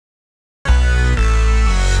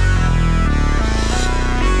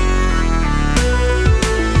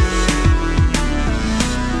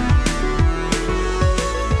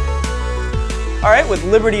with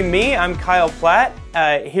Liberty.me. I'm Kyle Platt,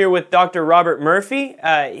 here with Dr. Robert Murphy.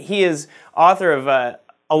 He is author of a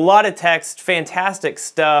lot of text, fantastic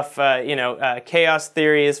stuff. Chaos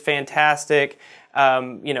theory is fantastic.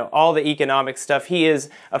 All the economic stuff. He is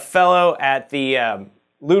a fellow at the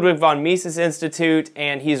Ludwig von Mises Institute,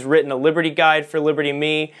 and he's written a Liberty Guide for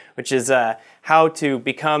Liberty.me, which is how to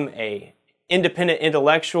become a independent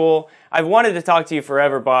intellectual. I've wanted to talk to you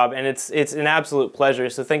forever, Bob, and it's an absolute pleasure.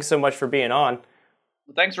 So thanks so much for being on.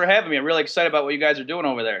 Well, thanks for having me. I'm really excited about what you guys are doing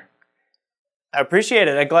over there. I appreciate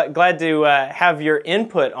it. I'm glad to have your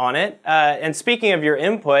input on it. And speaking of your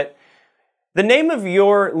input, the name of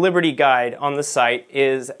your Liberty Guide on the site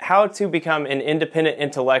is How to Become an Independent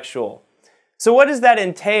Intellectual. So what does that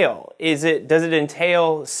entail? Does it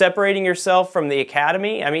entail separating yourself from the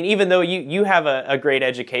academy? I mean, even though you have a great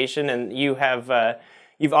education and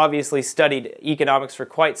you've obviously studied economics for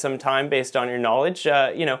quite some time based on your knowledge,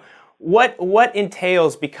 what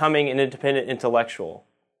entails becoming an independent intellectual?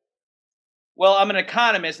 Well, I'm an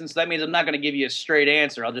economist, and so that means I'm not going to give you a straight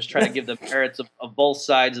answer. I'll just try to give the merits of both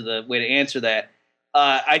sides of the way to answer that.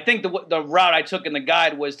 I think the route I took in the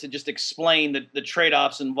guide was to just explain the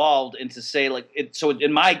trade-offs involved and to say, so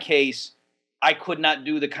in my case, I could not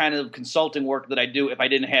do the kind of consulting work that I do if I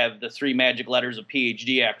didn't have the 3 magic letters of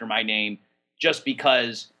PhD after my name, just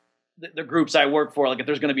because the groups I work for, if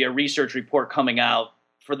there's going to be a research report coming out,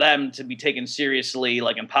 for them to be taken seriously,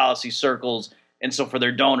 in policy circles, and so for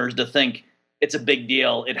their donors to think it's a big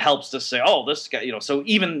deal, it helps to say, oh, this guy, so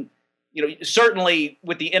even, certainly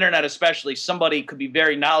with the internet especially, somebody could be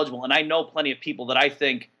very knowledgeable, and I know plenty of people that I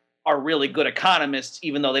think are really good economists,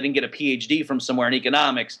 even though they didn't get a PhD from somewhere in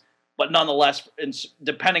economics, but nonetheless,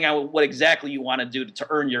 depending on what exactly you want to do to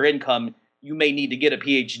earn your income, you may need to get a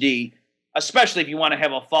PhD, especially if you want to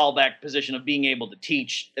have a fallback position of being able to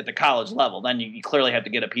teach at the college level. Then you clearly have to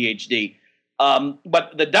get a PhD.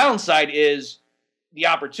 But the downside is the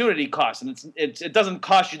opportunity cost, and it doesn't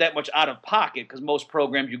cost you that much out of pocket because most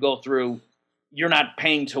programs you go through, you're not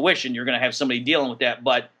paying tuition. You're going to have somebody dealing with that,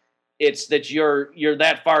 but it's that you're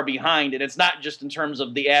that far behind, and it's not just in terms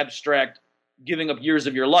of the abstract giving up years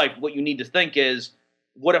of your life. What you need to think is,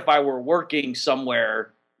 what if I were working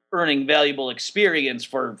somewhere, earning valuable experience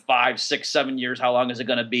for 5, 6, 7 years? How long is it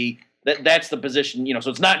going to be? That's the position, So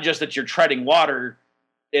it's not just that you're treading water;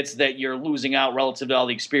 it's that you're losing out relative to all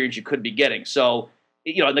the experience you could be getting. So,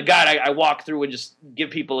 in the guide, I walk through and just give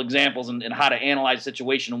people examples and how to analyze the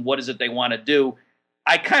situation and what is it they want to do.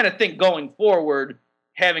 I kind of think going forward,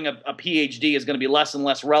 having a PhD is going to be less and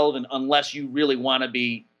less relevant unless you really want to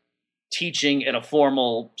be teaching at a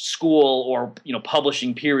formal school or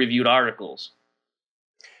publishing peer-reviewed articles.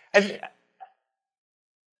 I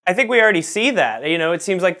think we already see that. It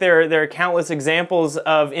seems like there are countless examples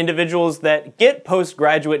of individuals that get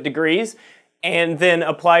postgraduate degrees and then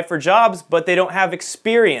apply for jobs, but they don't have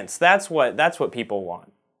experience. That's what people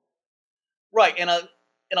want. Right, and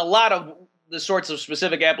a lot of the sorts of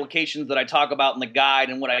specific applications that I talk about in the guide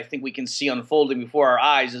and what I think we can see unfolding before our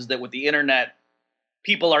eyes is that with the internet,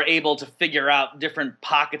 people are able to figure out different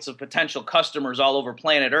pockets of potential customers all over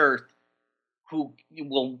planet Earth who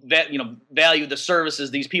will value the services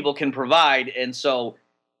these people can provide. And so,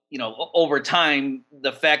 over time,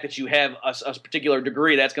 the fact that you have a particular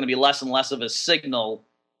degree, that's going to be less and less of a signal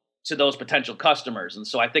to those potential customers. And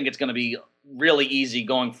so I think it's going to be really easy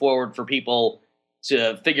going forward for people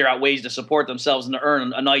to figure out ways to support themselves and to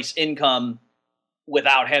earn a nice income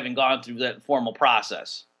without having gone through that formal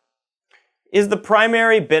process. Is the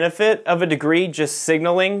primary benefit of a degree just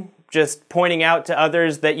signaling, just pointing out to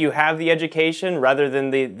others that you have the education rather than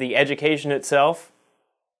the education itself?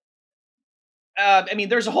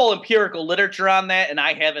 There's a whole empirical literature on that, and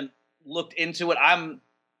I haven't looked into it.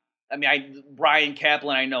 Brian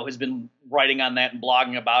Kaplan, I know, has been writing on that and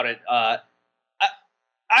blogging about it.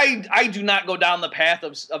 I do not go down the path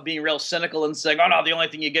of being real cynical and saying, oh no, the only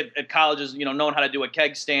thing you get at college is knowing how to do a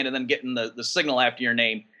keg stand and then getting the signal after your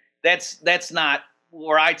name. That's not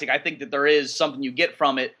where I take. I think that there is something you get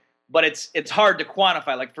from it, but it's hard to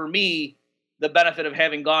quantify. Like for me, the benefit of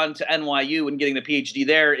having gone to NYU and getting the PhD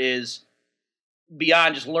there is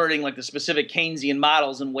beyond just learning the specific Keynesian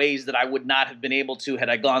models in ways that I would not have been able to had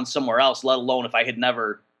I gone somewhere else, let alone if I had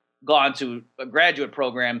never gone to a graduate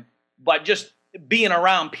program. But just being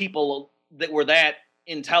around people that were that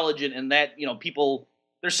intelligent and that, people,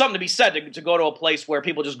 there's something to be said to go to a place where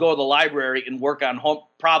people just go to the library and work on home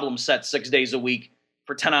problem sets 6 days a week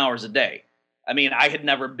for 10 hours a day. I had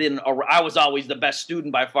never I was always the best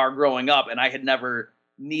student by far growing up, and I had never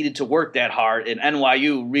needed to work that hard. And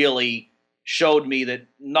NYU really showed me that,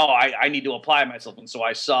 no, I need to apply myself. And so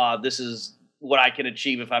I saw this is what I can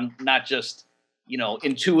achieve if I'm not just,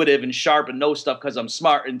 intuitive and sharp and know stuff because I'm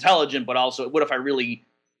smart, intelligent, but also what if I really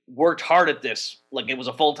worked hard at this? Like it was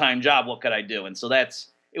a full-time job. What could I do? And so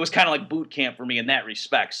it was kind of like boot camp for me in that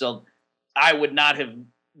respect. So I would not have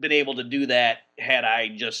been able to do that had I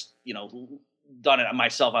just, done it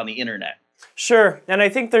myself on the internet. Sure, and I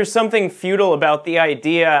think there's something futile about the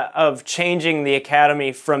idea of changing the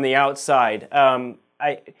academy from the outside.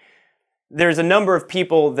 There's a number of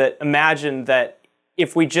people that imagine that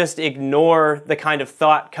if we just ignore the kind of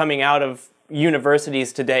thought coming out of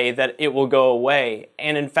universities today, that it will go away.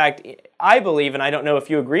 And in fact, I believe, and I don't know if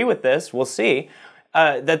you agree with this, we'll see,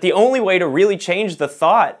 that the only way to really change the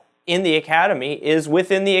thought in the academy is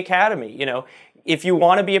within the academy. If you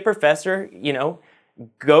want to be a professor,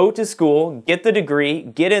 go to school, get the degree,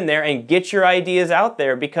 get in there and get your ideas out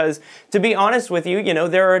there. Because to be honest with you,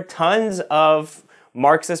 there are tons of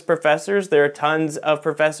Marxist professors, there are tons of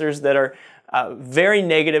professors that are very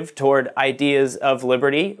negative toward ideas of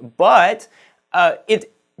liberty, but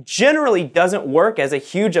it generally doesn't work as a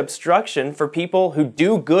huge obstruction for people who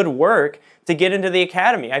do good work to get into the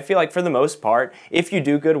academy. I feel like for the most part, if you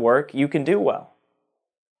do good work, you can do well.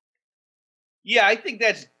 Yeah, I think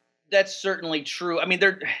that's certainly true. I mean,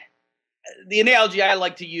 the analogy I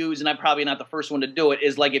like to use, and I'm probably not the first one to do it,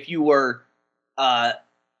 is like if you were a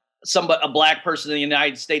black person in the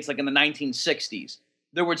United States, like in the 1960s,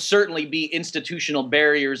 there would certainly be institutional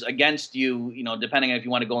barriers against you, depending on if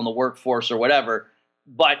you want to go in the workforce or whatever.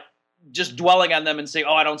 But just dwelling on them and saying,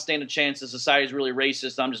 "Oh, I don't stand a chance. The society is really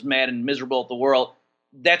racist. I'm just mad and miserable at the world."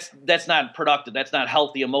 That's not productive. That's not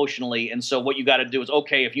healthy emotionally. And so what you got to do is,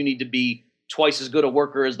 okay, if you need to be twice as good a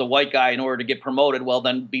worker as the white guy in order to get promoted, well,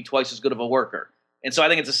 then be twice as good of a worker. And so I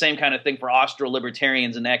think it's the same kind of thing for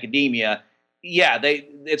Austro-libertarians in academia. Yeah,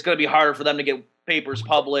 it's going to be harder for them to get papers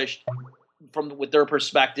published with their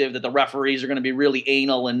perspective, that the referees are going to be really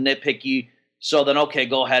anal and nitpicky. So then, okay,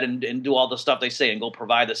 go ahead and do all the stuff they say and go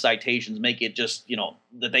provide the citations, make it just,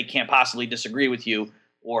 that they can't possibly disagree with you,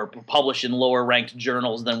 or publish in lower ranked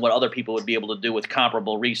journals than what other people would be able to do with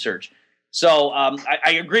comparable research. So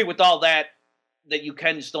I agree with all that you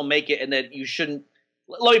can still make it and that you shouldn't.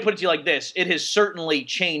 Let me put it to you like this. It has certainly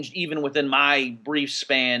changed even within my brief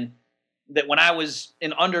span, that when I was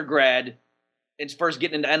in undergrad and first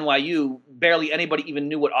getting into NYU, barely anybody even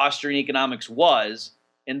knew what Austrian economics was.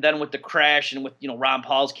 And then with the crash and with Ron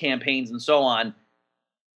Paul's campaigns and so on,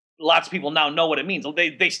 lots of people now know what it means.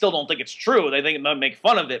 They still don't think it's true. They think it might make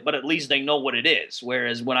fun of it, but at least they know what it is.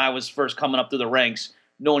 Whereas when I was first coming up through the ranks,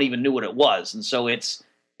 no one even knew what it was. And so it's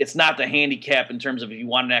not the handicap in terms of if you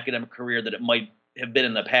want an academic career that it might have been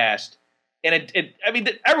in the past. And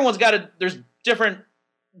everyone's there's different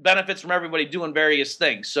benefits from everybody doing various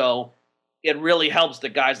things. So it really helps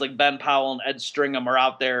that guys like Ben Powell and Ed Stringham are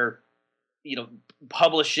out there,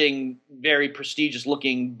 publishing very prestigious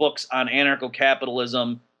looking books on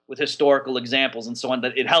anarcho-capitalism with historical examples and so on,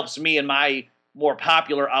 that it helps me in my more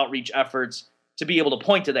popular outreach efforts to be able to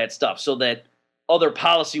point to that stuff so that other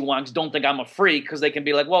policy wonks don't think I'm a freak, because they can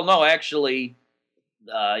be like, well, no, actually,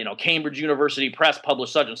 Cambridge University Press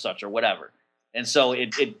published such and such or whatever. And so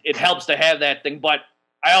it helps to have that thing. But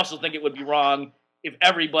I also think it would be wrong if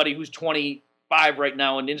everybody who's 25 right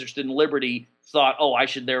now and interested in liberty thought, oh, I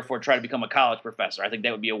should therefore try to become a college professor. I think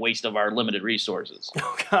that would be a waste of our limited resources.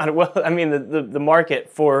 Oh, God. Well, I mean, the market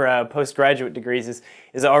for postgraduate degrees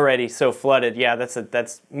is already so flooded. Yeah,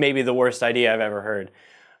 that's maybe the worst idea I've ever heard.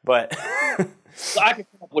 But so I could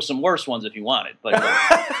come up with some worse ones if you wanted. But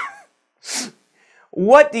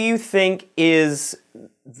what do you think is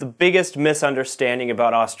the biggest misunderstanding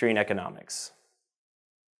about Austrian economics?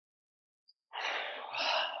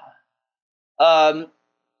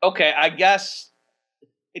 Okay, I guess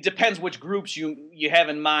it depends which groups you have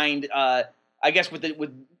in mind. I guess with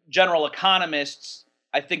general economists,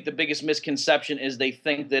 I think the biggest misconception is they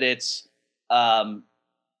think that it's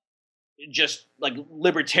just like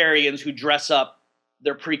libertarians who dress up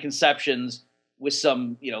their preconceptions with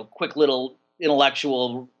some quick little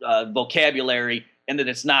intellectual vocabulary, and that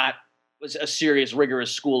it's not a serious,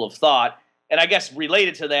 rigorous school of thought. And I guess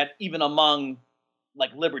related to that, even among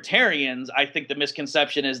like libertarians, I think the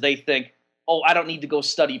misconception is they think, oh, I don't need to go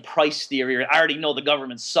study price theory, or I already know the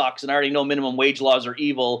government sucks, and I already know minimum wage laws are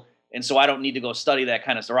evil, and so I don't need to go study that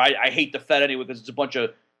kind of stuff. Or I hate the Fed anyway because it's a bunch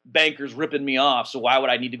of bankers ripping me off, so why would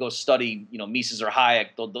I need to go study Mises or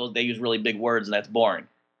Hayek? They use really big words, and that's boring.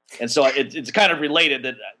 And so it's kind of related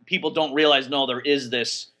that people don't realize, no, there is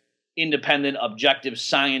this independent, objective,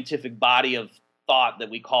 scientific body of thought that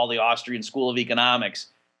we call the Austrian School of Economics.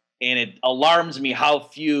 And it alarms me how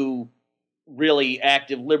few really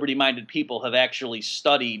active, liberty-minded people have actually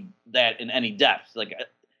studied that in any depth. Like,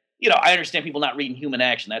 I understand people not reading Human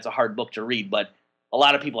Action. That's a hard book to read, but a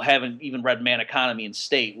lot of people haven't even read Man, Economy, and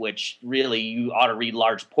State, which really you ought to read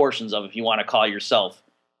large portions of if you want to call yourself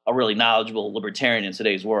a really knowledgeable libertarian in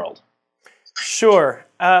today's world. Sure.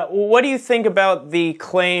 What do you think about the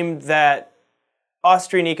claim that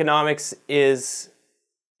Austrian economics is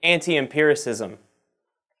anti-empiricism?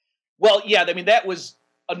 Well, yeah, I mean, that was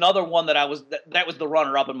another one that that was the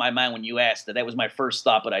runner-up in my mind when you asked it. That was my first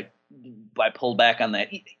thought, but I pulled back on that.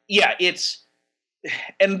 Yeah,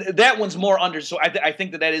 and that one's more so I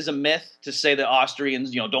think that is a myth to say that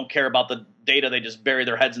Austrians, don't care about the data. They just bury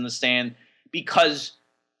their heads in the sand, because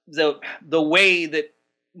the way that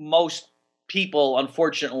most people,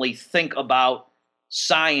 unfortunately, think about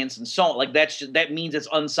science and so on, like that means it's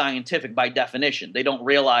unscientific by definition. They don't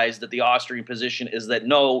realize that the Austrian position is that,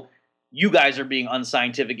 no, you guys are being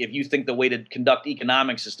unscientific if you think the way to conduct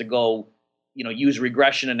economics is to go, use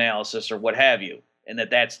regression analysis or what have you, and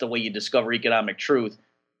that's the way you discover economic truth.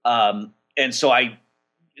 And so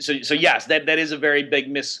yes, that is a very big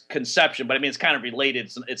misconception, but I mean, it's kind of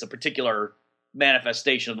related. It's a particular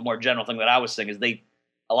manifestation of the more general thing that I was saying, is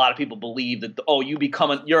a lot of people believe that,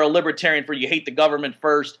 you're a libertarian you hate the government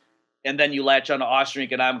first, and then you latch on to Austrian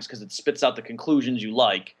economics because it spits out the conclusions you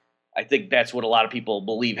like. I think that's what a lot of people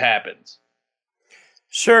believe happens.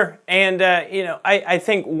 Sure, and I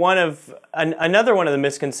think another one of the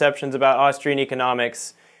misconceptions about Austrian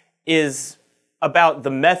economics is about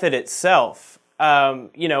the method itself.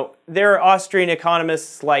 There are Austrian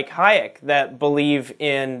economists like Hayek that believe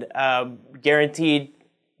in guaranteed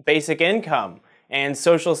basic income and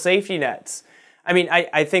social safety nets. I mean,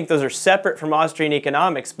 I think those are separate from Austrian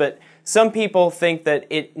economics, but some people think that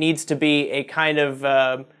it needs to be a kind of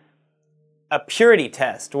a purity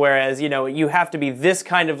test, whereas, you have to be this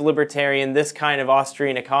kind of libertarian, this kind of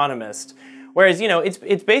Austrian economist. Whereas,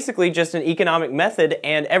 it's basically just an economic method,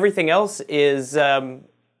 and everything else is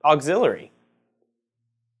auxiliary.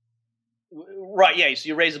 Right, yeah, so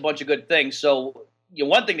you raise a bunch of good things. So,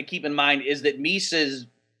 one thing to keep in mind is that Mises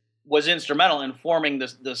was instrumental in forming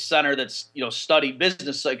the center that's, studied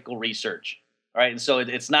business cycle research, right? And so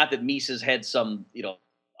it's not that Mises had some,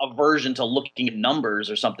 aversion to looking at numbers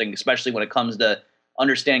or something, especially when it comes to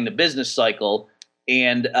understanding the business cycle.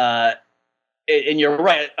 And you're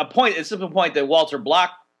right. A simple point that Walter Block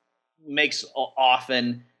makes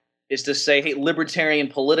often is to say, hey, libertarian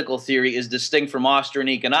political theory is distinct from Austrian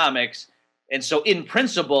economics. And so in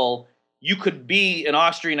principle, you could be an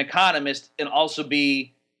Austrian economist and also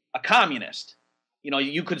be a communist.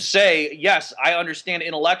 You could say, yes, I understand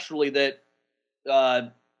intellectually that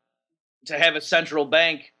to have a central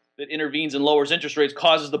bank that intervenes and lowers interest rates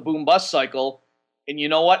causes the boom-bust cycle. And you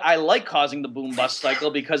know what? I like causing the boom-bust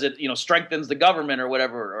cycle because it, strengthens the government or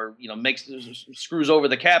whatever, or, screws over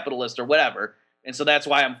the capitalist or whatever. And so that's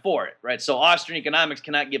why I'm for it, right? So Austrian economics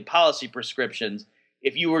cannot give policy prescriptions.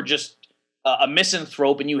 If you were just a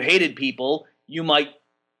misanthrope and you hated people, you might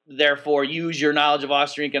therefore use your knowledge of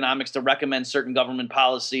Austrian economics to recommend certain government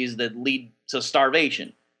policies that lead to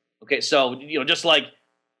starvation. Okay, so, just like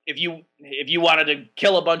if you wanted to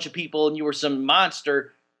kill a bunch of people and you were some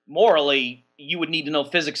monster, morally, you would need to know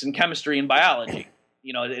physics and chemistry and biology.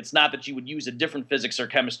 It's not that you would use a different physics or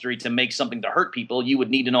chemistry to make something to hurt people. You would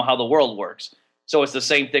need to know how the world works. So it's the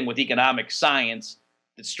same thing with economic science,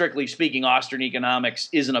 that strictly speaking, Austrian economics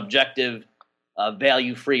is an objective,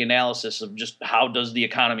 value-free analysis of just how does the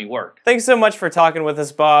economy work. Thanks so much for talking with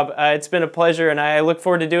us, Bob. It's been a pleasure, and I look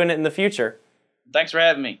forward to doing it in the future. Thanks for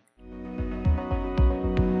having me.